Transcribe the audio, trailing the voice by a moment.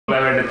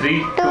5, 3,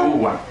 2,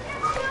 1.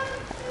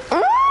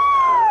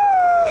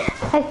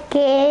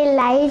 Okay,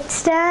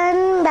 lights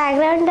done,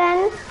 background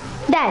done,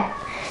 done.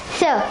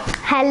 So,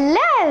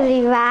 hello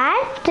everyone.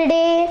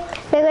 Today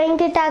we're going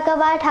to talk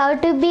about how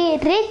to be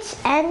rich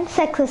and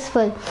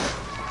successful.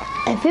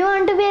 If you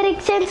want to be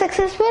rich and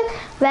successful,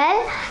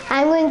 well,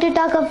 I'm going to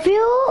talk a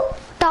few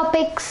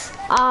topics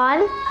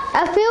on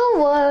a few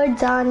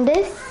words on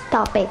this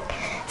topic.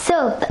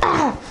 So,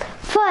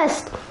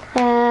 first,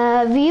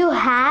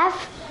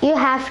 you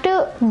have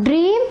to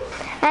dream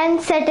and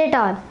set it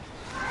on.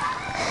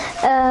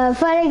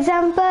 For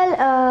example,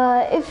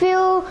 if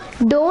you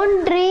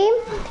don't dream,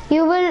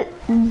 you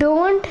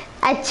don't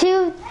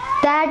achieve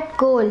that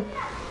goal.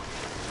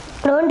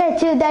 Don't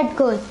achieve that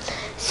goal.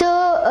 So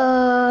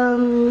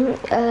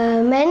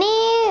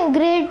many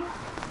great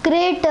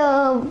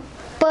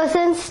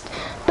persons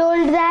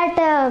told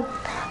that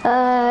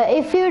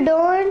if you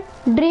don't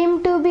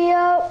dream to be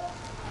a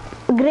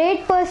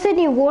great person,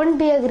 you won't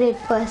be a great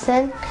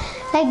person,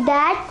 like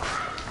that.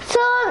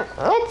 So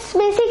it's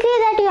basically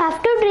that you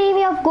have to dream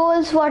your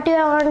goals, what you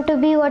want to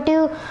be, what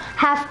you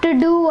have to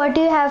do, what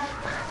you have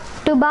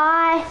to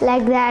buy,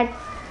 like that.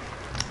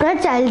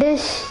 Not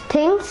childish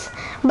things,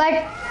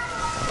 but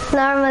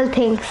normal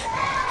things.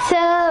 So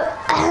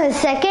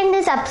second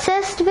is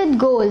obsessed with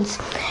goals.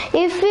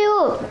 If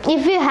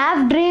you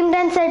have dreamed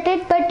and set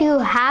it, but you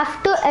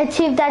have to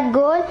achieve that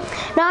goal,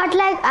 not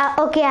like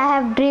okay, I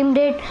have dreamed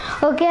it,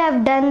 okay, I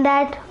have done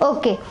that,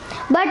 okay,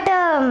 but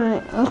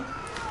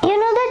you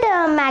know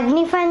that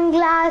magnifying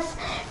glass,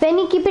 when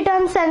you keep it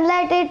on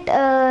sunlight, it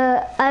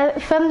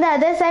from the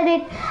other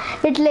side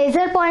it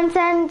laser points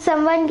and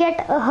someone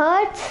get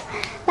hurts,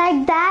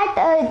 like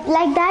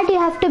that you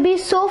have to be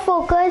so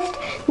focused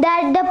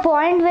that the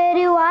point where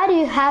you are,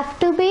 you have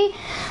to be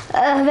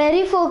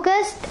very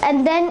focused,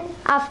 and then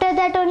after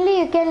that only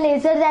you can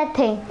laser that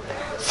thing.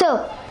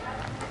 So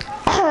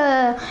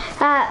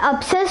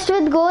obsessed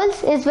with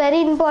goals is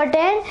very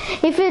important.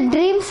 If you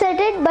dream, set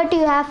it, but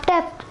you have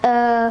to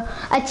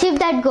achieve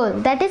that goal.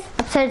 That is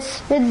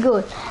obsessed with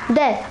goal.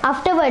 Then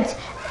afterwards,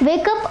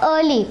 wake up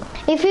early.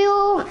 If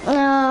you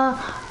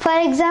for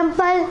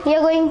example,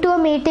 you're going to a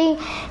meeting,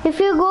 if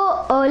you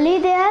go early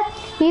there,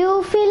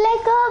 you feel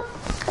like a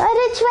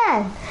rich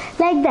man,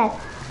 like that.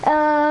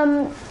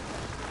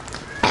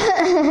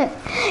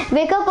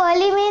 Wake up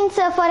early means,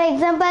 for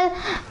example,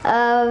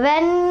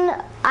 when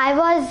I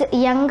was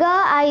younger,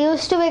 I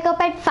used to wake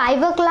up at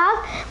 5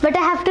 o'clock, but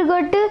I have to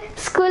go to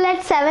school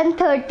at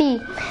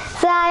 7:30.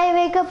 So I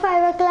wake up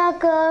 5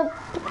 o'clock,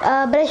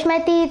 brush my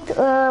teeth,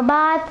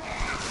 bath,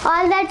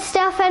 all that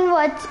stuff, and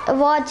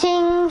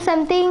watching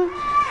something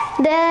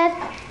there.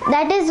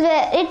 That is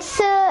where it's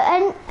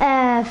an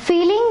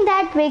feeling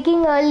that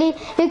waking early,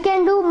 you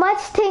can do much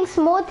things,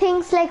 more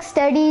things like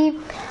study,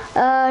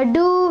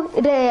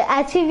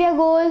 achieve your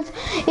goals.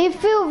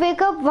 If you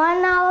wake up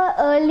 1 hour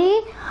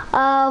early,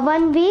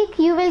 1 week,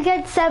 you will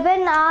get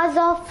 7 hours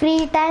of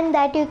free time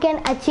that you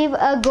can achieve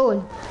a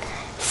goal.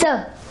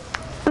 So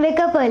wake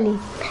up early.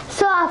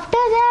 So after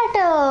that,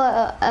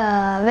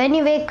 when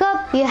you wake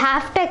up, you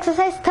have to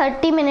exercise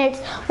 30 minutes.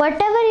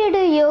 Whatever you do,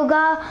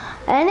 yoga,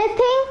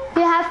 anything,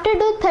 you have to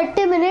do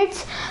 30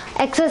 minutes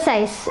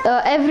exercise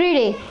every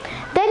day.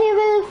 Then you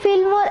will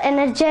feel more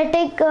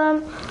energetic,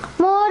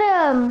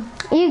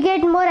 you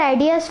get more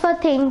ideas for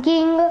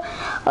thinking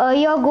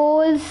your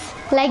goals,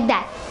 like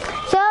that.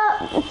 So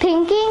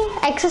thinking,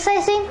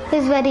 exercising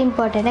is very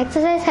important.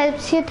 Exercise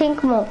helps you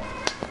think more.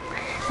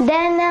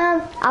 Then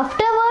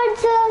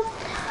afterwards,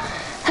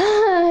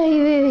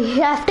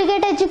 you have to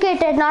get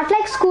educated, not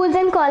like schools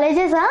and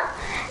colleges,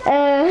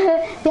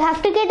 you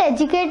have to get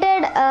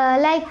educated,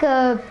 like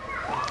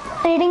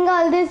reading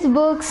all these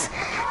books.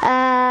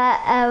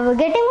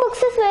 Getting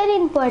books is very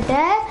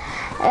important.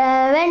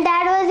 When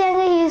dad was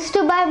younger, he used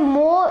to buy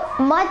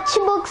much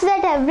books,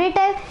 that every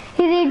time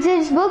he reads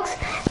his books,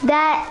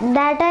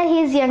 that are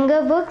his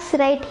younger books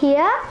right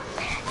here.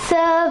 So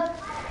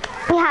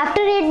you have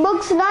to read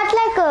books, not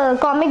like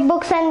comic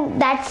books and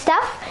that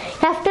stuff.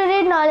 You have to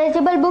read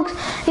knowledgeable books.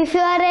 If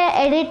you are an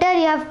editor,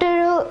 you have to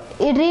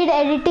read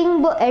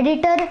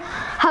editor,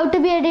 how to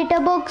be editor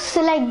books,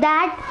 like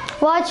that.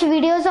 Watch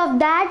videos of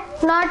that,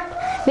 not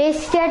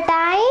waste your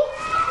time.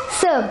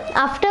 So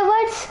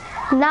afterwards,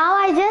 now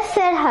I just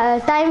said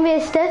time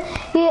waster.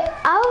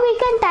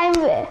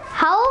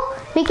 How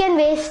we can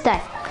waste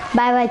time?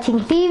 By watching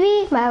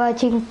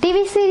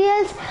TV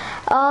serials,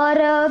 or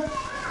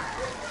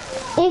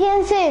you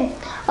can say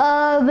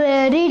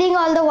reading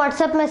all the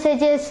WhatsApp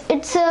messages.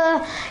 It's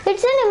an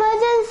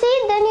emergency,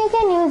 then you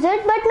can use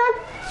it, but not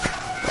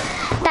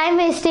time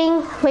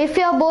wasting. If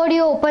you are bored,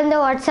 you open the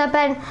WhatsApp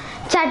and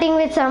chatting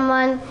with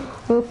someone.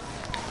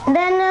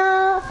 Then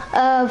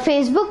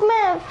Facebook,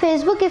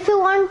 if you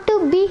want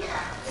to be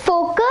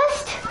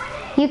focused,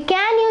 you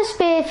can use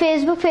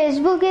Facebook.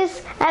 Facebook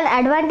is an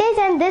advantage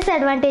and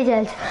disadvantage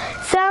also.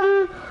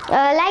 Some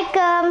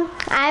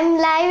I'm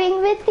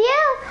living with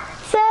you,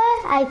 so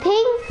I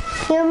think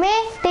you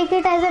may take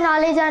it as a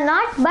knowledge or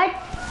not, but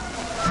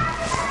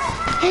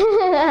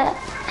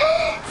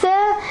so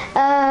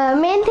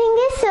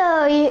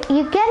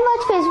you can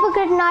watch Facebook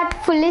and not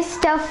fully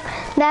stuff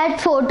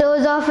that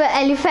photos of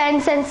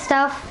elephants and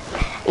stuff.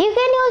 You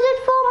can use it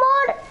for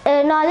more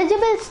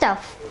knowledgeable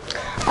stuff.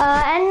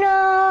 And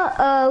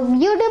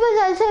YouTube is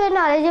also very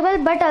knowledgeable,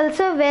 but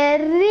also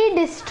very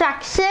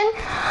distraction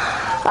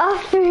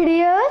of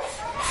videos.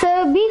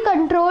 So be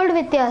controlled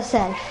with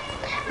yourself.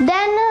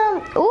 Then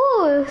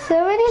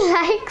so many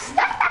likes.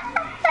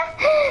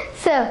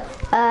 So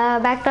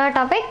back to our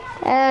topic.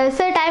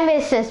 So time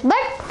wasters. But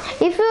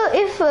if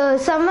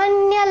someone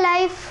in your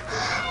life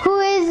who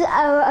is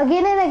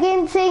again and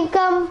again saying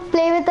come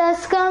play with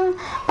us, come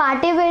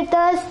party with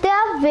us, they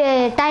are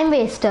time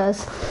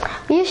wasters.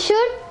 You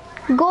should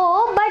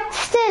go, but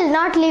still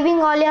not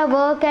leaving all your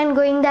work and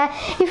going there.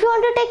 If you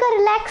want to take a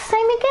relaxed time,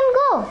 you can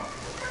go.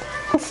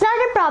 It's not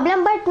a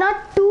problem, but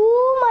not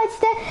too much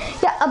that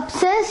you're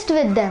obsessed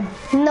with them.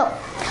 No.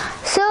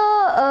 So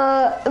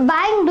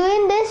by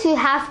doing this, you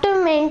have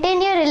to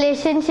maintain your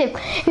relationship.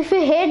 If you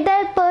hate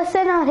that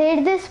person or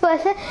hate this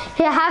person,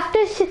 you have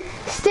to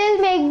still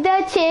make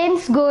the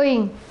chains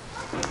going.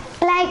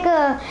 Like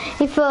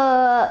if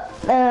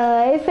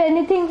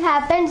anything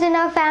happens in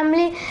our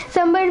family,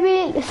 somebody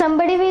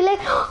will like,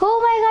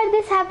 oh my God,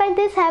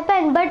 this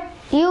happened, but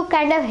you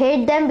kind of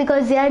hate them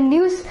because they are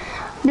news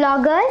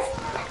bloggers.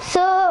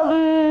 So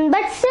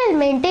but still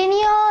maintain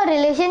your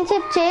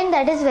relationship chain,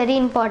 that is very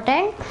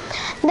important.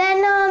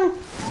 Then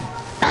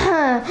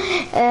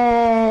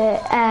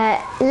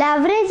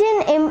leverage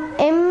in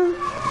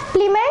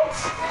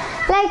implements,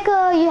 like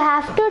you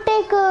have to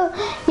take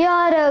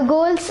your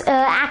goals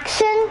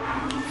action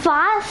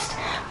fast.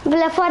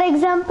 For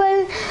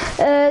example,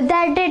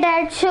 that day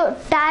dad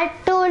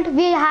told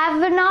we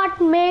have not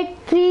made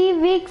 3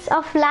 weeks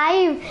of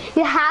live,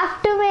 you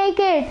have to make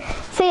it.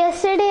 So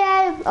yesterday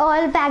I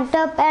all packed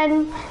up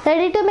and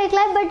ready to make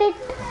live, but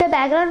the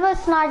background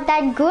was not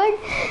that good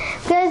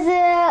because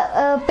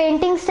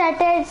painting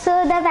started,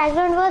 so the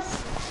background was,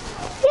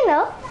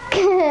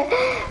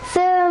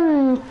 so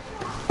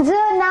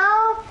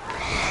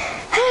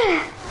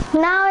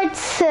now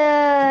it's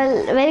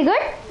very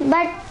good,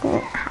 but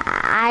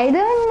I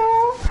don't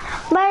know.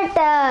 But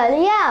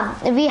yeah,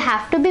 we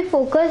have to be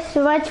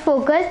much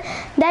focused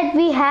that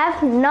we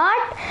have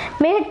not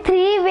made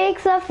 3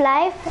 weeks of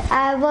life.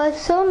 I was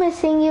so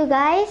missing you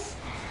guys,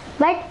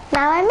 but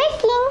now I'm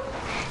making.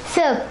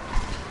 So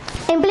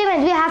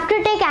implement, we have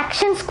to take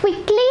actions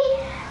quickly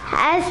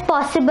as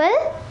possible.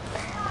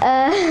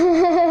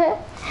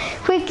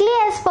 Quickly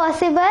as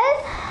possible.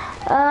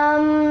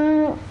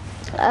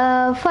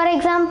 For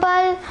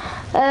example,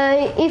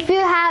 if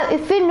you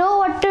know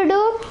what to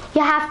do,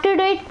 you have to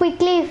do it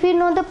quickly. If you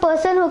know the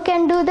person who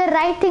can do the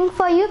right thing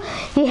for you,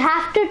 you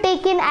have to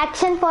take in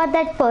action for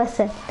that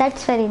person.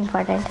 That's very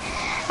important.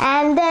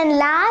 And then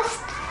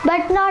last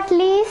but not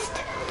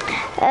least,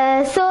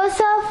 source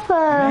of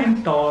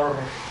mentor.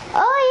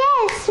 Oh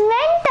yes,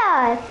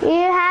 mentor.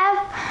 You have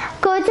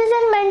coaches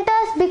and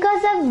mentors.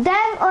 Because of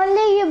them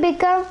only you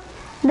become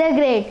the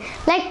great.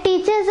 Like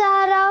teachers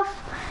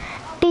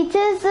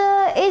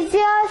is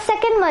your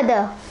second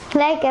mother,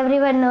 like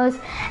everyone knows.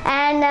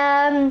 And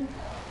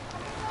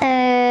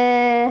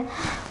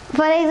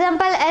for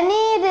example,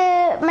 any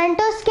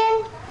mentors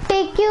can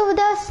take you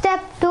the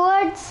step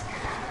towards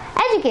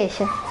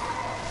education,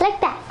 like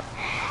that.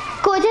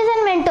 Coaches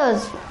and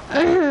mentors.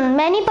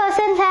 Many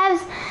persons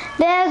have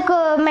their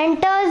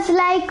mentors,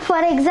 like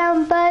for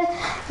example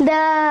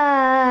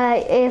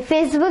the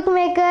Facebook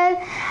maker.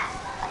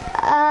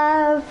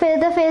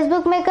 The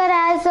Facebook maker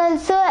has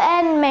also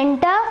a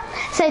mentor.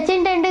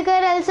 Sachin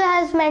Tendulkar also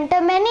has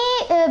mentor. Many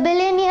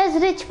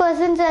billionaires, rich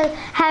persons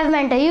have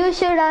mentor. You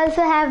should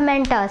also have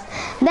mentors.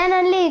 Then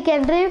only you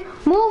can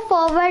move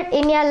forward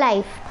in your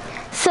life.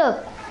 So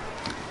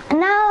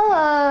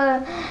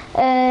now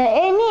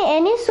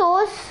many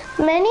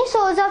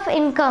source of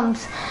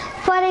incomes.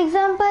 For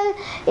example,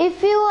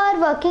 if you are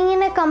working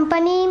in a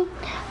company,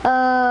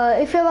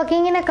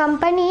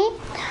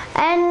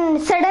 and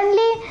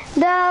suddenly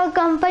the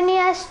company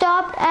has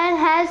stopped and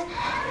has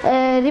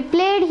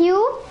replaced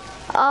you,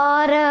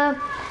 or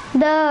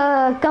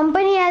the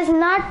company has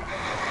not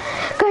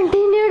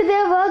continued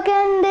their work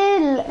and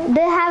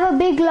they have a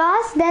big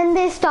loss, then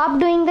they stop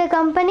doing the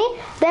company,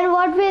 then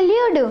what will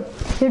you do?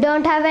 You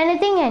don't have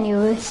anything and you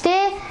will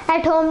stay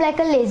at home like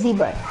a lazy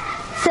bird.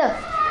 So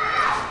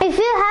if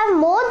you have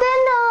more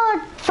than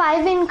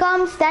 5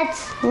 incomes,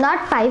 that's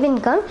not 5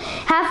 income,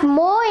 have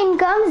more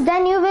incomes,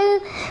 then you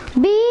will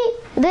be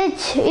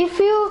rich. If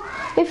the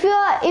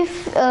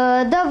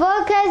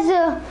work has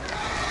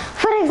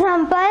for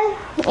example,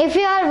 if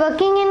you are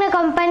working in a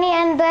company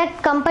and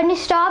that company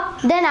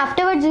stopped, then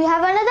afterwards you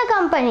have another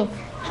company.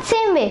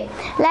 Same way,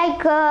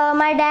 like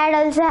my dad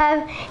also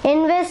have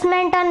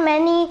investment on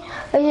many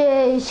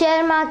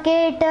share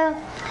market,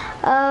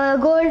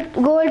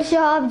 gold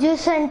shop,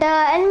 juice center,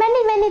 and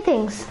many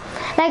things,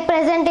 like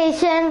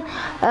presentation,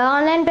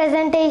 online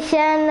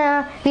presentation,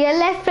 real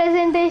life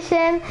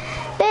presentation.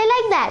 They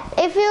like that.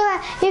 If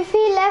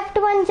he left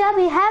one job,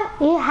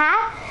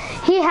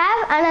 he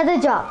have another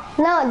job.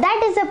 Now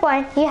that is the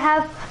point. You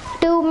have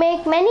to make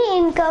make many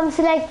incomes,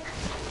 like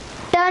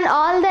turn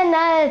all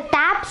the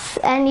taps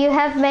and you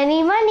have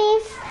many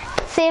monies.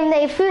 Same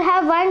if you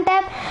have one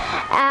tap,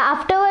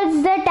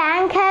 afterwards the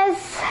tank has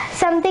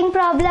something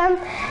problem,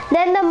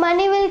 then the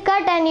money will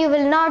cut and you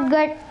will not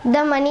get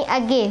the money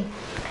again.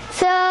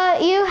 So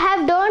you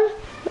have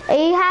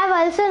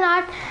also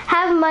not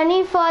have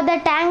money for the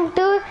tank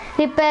to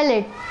repair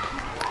it.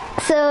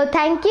 So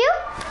thank you.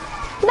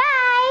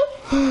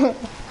 Bye.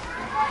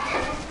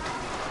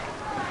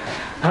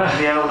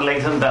 Yeah,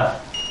 like some.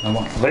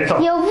 Very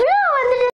tough.